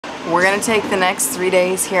We're gonna take the next 3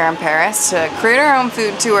 days here in Paris to create our own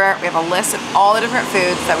food tour. We have a list of all the different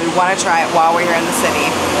foods that we want to try while we're here in the city.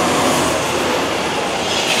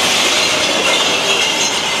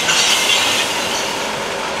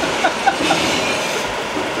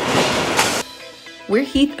 We're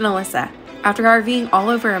Heath and Alyssa. After RVing all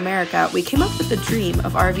over America, we came up with the dream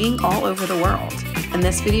of RVing all over the world. In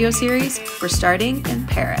this video series, we're starting in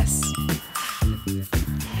Paris.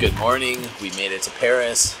 Good morning, we made it to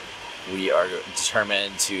Paris. We are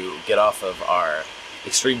determined to get off of our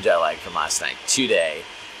extreme jet lag from last night today,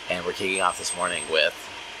 and we're kicking off this morning with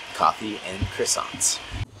coffee and croissants.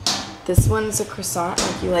 This one's a croissant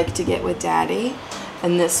like you like to get with Daddy,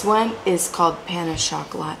 and this one is called pain au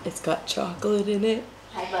chocolat. It's got chocolate in it.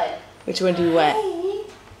 Hi, bud. Which one do you want? Hey.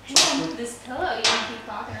 This pillow, you can keep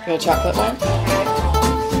talking around. You want a chocolate one?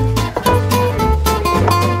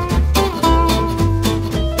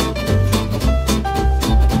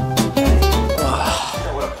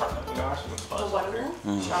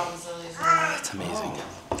 It's amazing.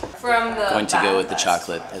 From the Going to go with the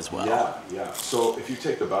chocolate as well. Yeah. So if you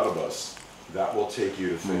take the battle bus, that will take you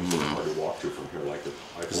to things that are hard to walk to from here, like the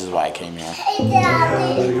Eiffel This is why I came here.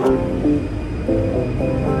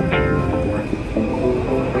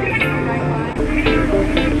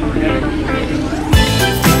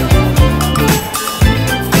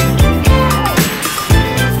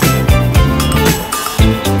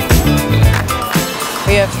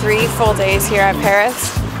 We have 3 full days here at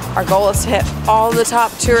Paris. Our goal is to hit all the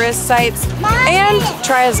top tourist sites and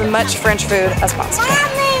try as much French food as possible.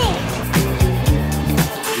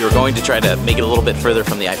 We were going to try to make it a little bit further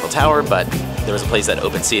from the Eiffel Tower, but there was a place that had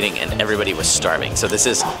open seating and everybody was starving. So this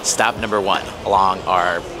is stop number 1 along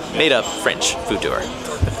our made-up French food tour.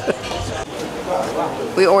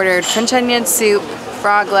 We ordered French onion soup,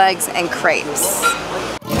 frog legs, and crepes.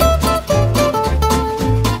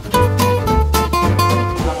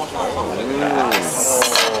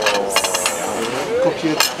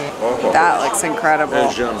 That looks incredible.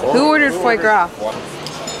 Who ordered foie gras?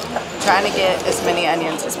 Trying to get as many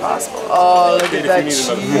onions as possible. Oh, look at that cheese.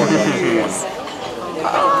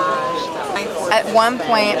 At one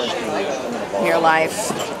point in your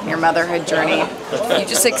life, your motherhood journey, you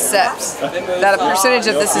just accept that a percentage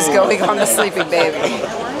of this is going on the sleeping baby.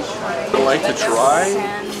 I'd like to try.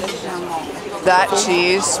 That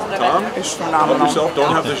cheese is phenomenal. Yourself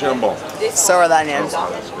don't have the jambon. So are the onions.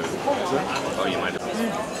 Oh, you might.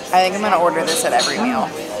 I think I'm gonna order this at every meal.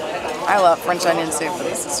 I love French onion soup, but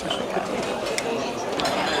this is really good.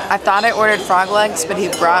 I thought I ordered frog legs, but he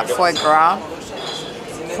brought foie gras.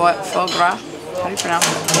 Foie gras? How do you pronounce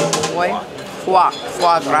it?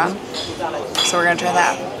 Foie gras. So we're gonna try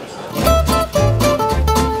that.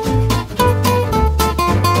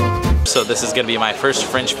 So this is gonna be my first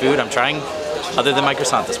French food I'm trying, other than my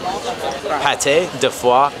croissant this morning. Pâté de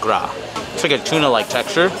foie gras. It's like a tuna-like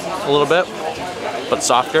texture, a little bit, but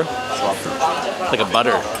softer. Like a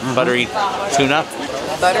buttery tuna.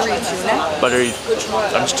 Buttery tuna? Buttery.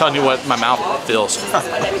 I'm just telling you what my mouth feels.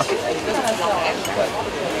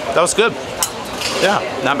 That was good. Yeah,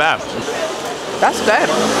 not bad. That's good.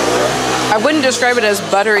 I wouldn't describe it as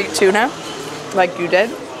buttery tuna, like you did.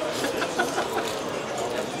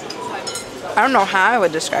 I don't know how I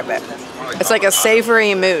would describe it. It's like a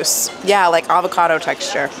savory mousse. Yeah, like avocado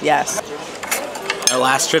texture, yes. Our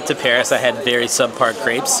last trip to Paris, I had very subpar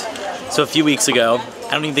crepes. So a few weeks ago,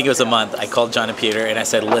 I don't even think it was a month, I called John and Peter and I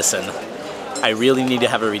said, listen, I really need to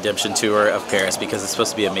have a redemption tour of Paris because it's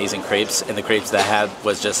supposed to be amazing crepes, and the crepes that I had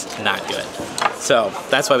was just not good. So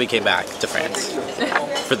that's why we came back to France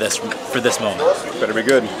for this moment. Better be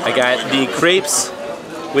good. I got the crepes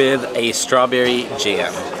with a strawberry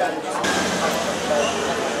jam.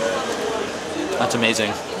 That's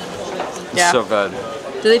amazing. Yeah. So good.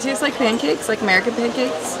 Do they taste like pancakes, like American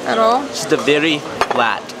pancakes at all? Just a very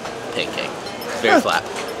flat pancake. Very flat.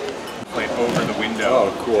 Like over the window.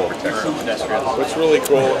 Oh, cool. What's really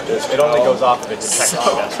cool is it only goes off if it's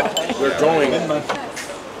checked. We're going.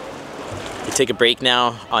 We take a break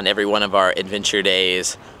now on every one of our adventure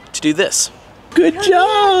days to do this. Good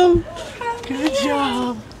job! Good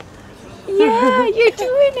job! Yeah, you're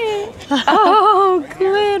doing it! Oh,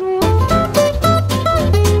 good.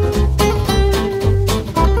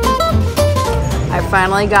 I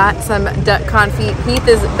finally got some duck confit. Heath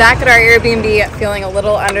is back at our Airbnb feeling a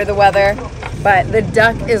little under the weather, but the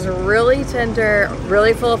duck is really tender,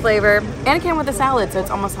 really full of flavor, and it came with a salad, so it's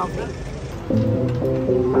almost healthy.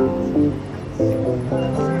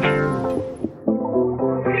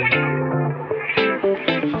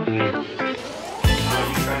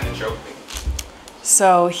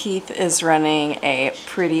 So Heath is running a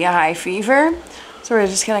pretty high fever. So So we're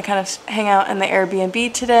just gonna kind of hang out in the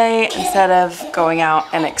Airbnb today instead of going out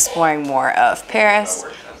and exploring more of Paris.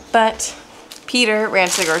 But Peter ran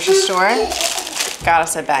to the grocery store, got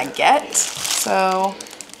us a baguette. So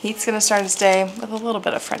Heath's gonna start his day with a little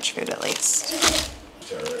bit of French food at least.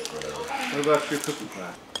 What about your cookie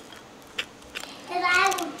class?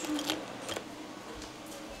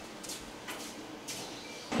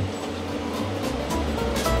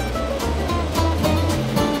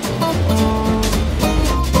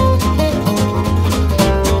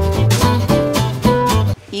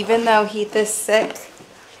 Even though Heath is sick,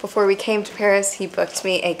 before we came to Paris, he booked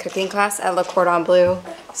me a cooking class at Le Cordon Bleu.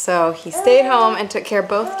 So he stayed home and took care of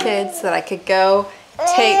both kids so that I could go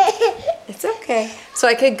take, it's okay, so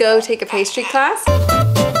I could go take a pastry class.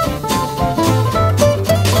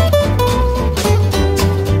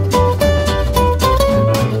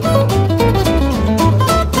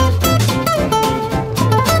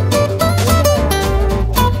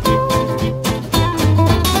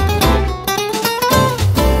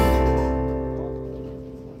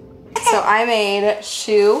 I made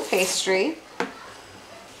choux pastry.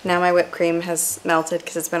 Now my whipped cream has melted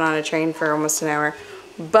because it's been on a train for almost an hour.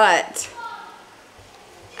 But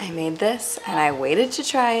I made this and I waited to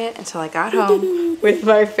try it until I got home with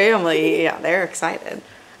my family. Yeah, they're excited.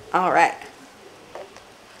 All right.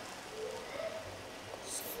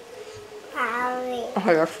 Oh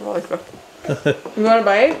my gosh, really good. You want a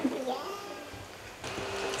bite?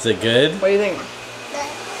 Is it good? What do you think?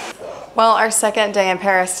 Well, our second day in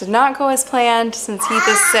Paris did not go as planned since Heath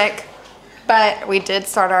is sick, but we did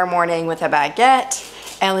start our morning with a baguette.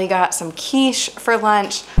 Ellie got some quiche for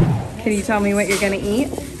lunch. Can you tell me what you're gonna eat?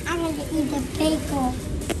 I'm gonna eat a bagel.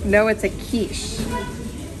 No, it's a quiche.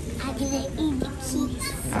 I'm gonna eat the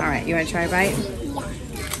quiche. All right, you wanna try a bite? Yeah.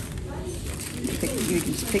 You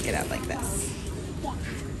can just pick it up like this.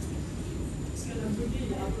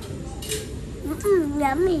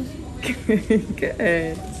 Yummy.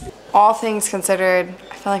 Good. All things considered,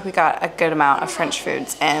 I feel like we got a good amount of French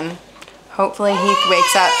foods in. Hopefully Heath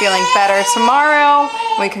wakes up feeling better tomorrow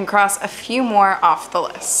and we can cross a few more off the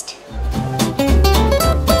list.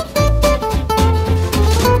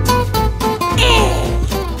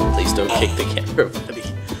 Please don't kick the camera, buddy.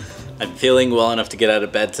 I'm feeling well enough to get out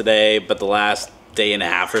of bed today, but the last day and a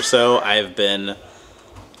half or so, I've been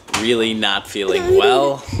really not feeling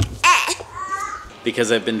well because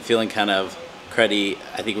I've been feeling kind of cruddy.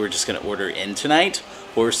 I think we're just gonna order in tonight,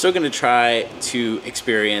 but we're still gonna try to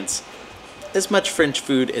experience as much French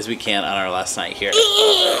food as we can on our last night here.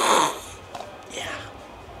 Yeah.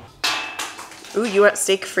 Ooh, you want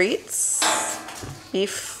steak frites?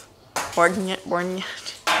 Beef bourguignon.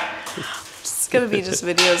 It's gonna be just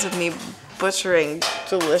videos of me butchering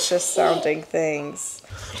delicious sounding things.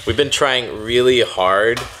 We've been trying really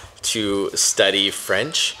hard to study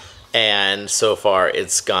French, and so far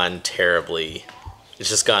it's gone terribly. It's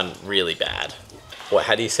just gone really bad. What?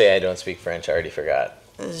 How do you say I don't speak French? I already forgot.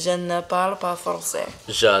 Je ne parle pas français.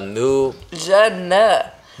 Je ne. Je ne.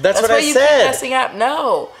 That's what why I you said. keep messing up.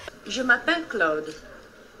 No. Je m'appelle Claude.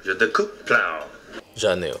 Je te coupe plein.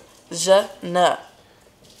 Je ne. Je ne.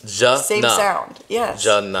 Je Same ne. sound. Yes.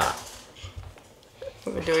 Je ne.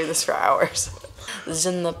 We've been doing this for hours.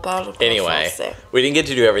 Je ne parle pas Anyway, français. we didn't get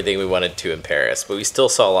to do everything we wanted to in Paris, but we still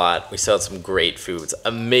saw a lot. We saw some great foods,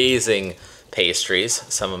 amazing pastries,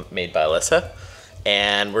 some made by Alyssa,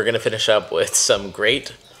 and we're gonna finish up with some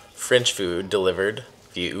great French food delivered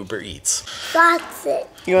via Uber Eats. Sausage.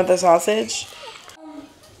 You want the sausage?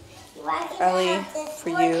 Ellie, for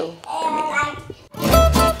you. For me.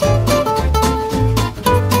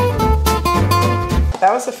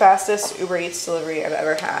 That was the fastest Uber Eats delivery I've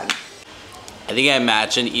ever had. I think I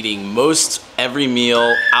imagine eating most every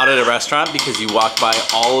meal out at a restaurant because you walk by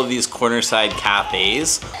all of these cornerside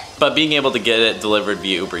cafes, but being able to get it delivered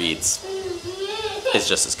via Uber Eats is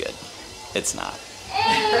just as good. It's not.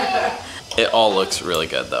 It all looks really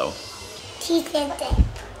good though. Cheese and dip.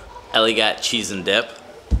 Ellie got cheese and dip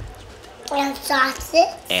And sausage.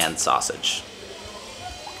 and sausage.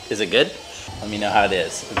 Is it good? Let me know how it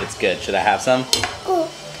is. If it's good, should I have some? Ooh.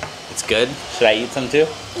 It's good. Should I eat some too?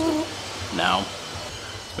 No.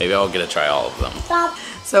 Maybe I'll get to try all of them. Stop.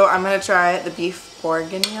 So I'm gonna try the beef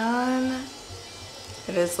bourguignon.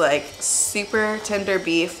 It is like super tender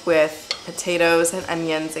beef with potatoes and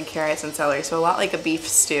onions and carrots and celery. So a lot like a beef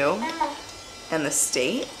stew in the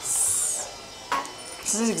States.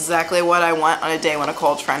 This is exactly what I want on a day when a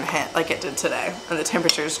cold front hit like it did today. And the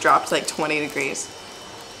temperatures dropped like 20 degrees.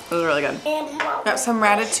 It was really good. Got some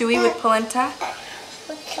ratatouille with polenta.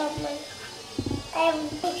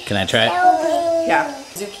 Can I try it? Yeah.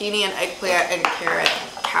 Zucchini and eggplant and carrot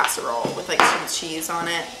casserole with like some cheese on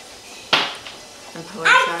it. And poached.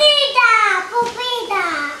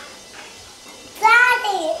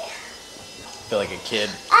 Daddy. I feel like a kid.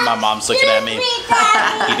 My mom's looking at me,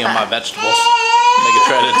 eating all my vegetables. Make her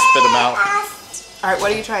try to spit them out. All right,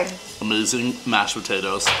 what are you trying? Amazing mashed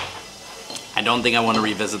potatoes. I don't think I want to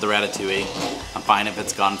revisit the ratatouille. I'm fine if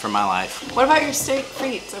it's gone from my life. What about your steak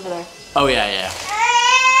frites over there? Oh yeah.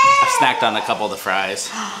 I've snacked on a couple of the fries.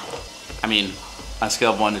 I mean, on a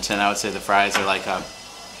scale of 1 to 10, I would say the fries are like a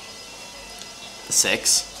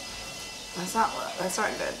 6. That's not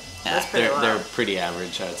good. Yeah, That's pretty low. they're pretty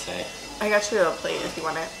average, I would say. I got you a plate if you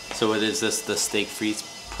want it. So what is this? The steak frites?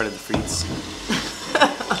 Part of the frites?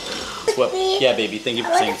 What? Yeah, baby. Thank you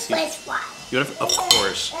for saying excuse. You want to? Of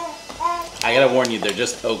course. I gotta warn you, they're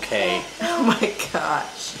just okay. Oh my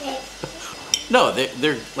gosh. No,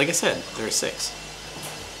 they're like I said, they're a 6.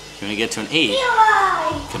 If you want to get to an 8,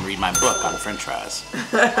 you can read my book on French fries.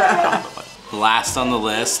 Last on the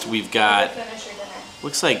list, we've got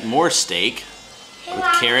looks like more steak with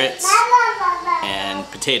carrots and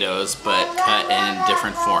potatoes, but cut in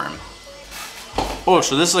different form. Oh,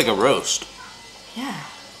 so this is like a roast. Yeah.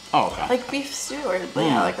 Oh, okay. Like beef stew or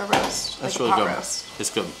yeah, like a roast. That's like really a pot good. roast. It's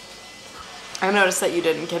good. I noticed that you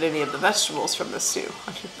didn't get any of the vegetables from the stew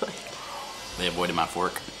on your plate. They avoided my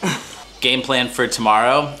fork. Game plan for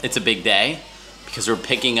tomorrow. It's a big day because we're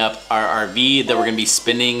picking up our RV that we're gonna be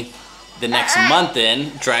spending the next month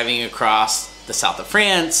in, driving across the south of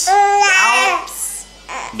France, Alps,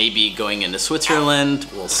 maybe going into Switzerland.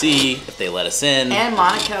 We'll see if they let us in. And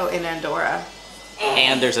Monaco and Andorra.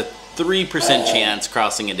 And there's a 3% chance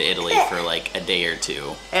crossing into Italy for like a day or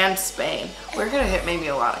 2. And Spain. We're gonna hit maybe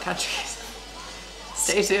a lot of countries.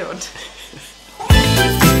 Stay tuned.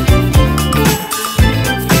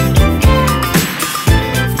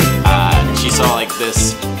 She saw like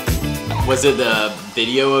this, was it a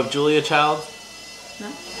video of Julia Child? No.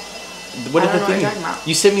 What I did don't the know what thing? you're talking about.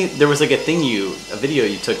 You sent me, there was like a video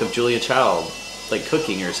you took of Julia Child, like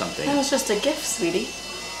cooking or something. That was just a gift, sweetie.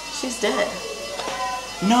 She's dead.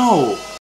 No.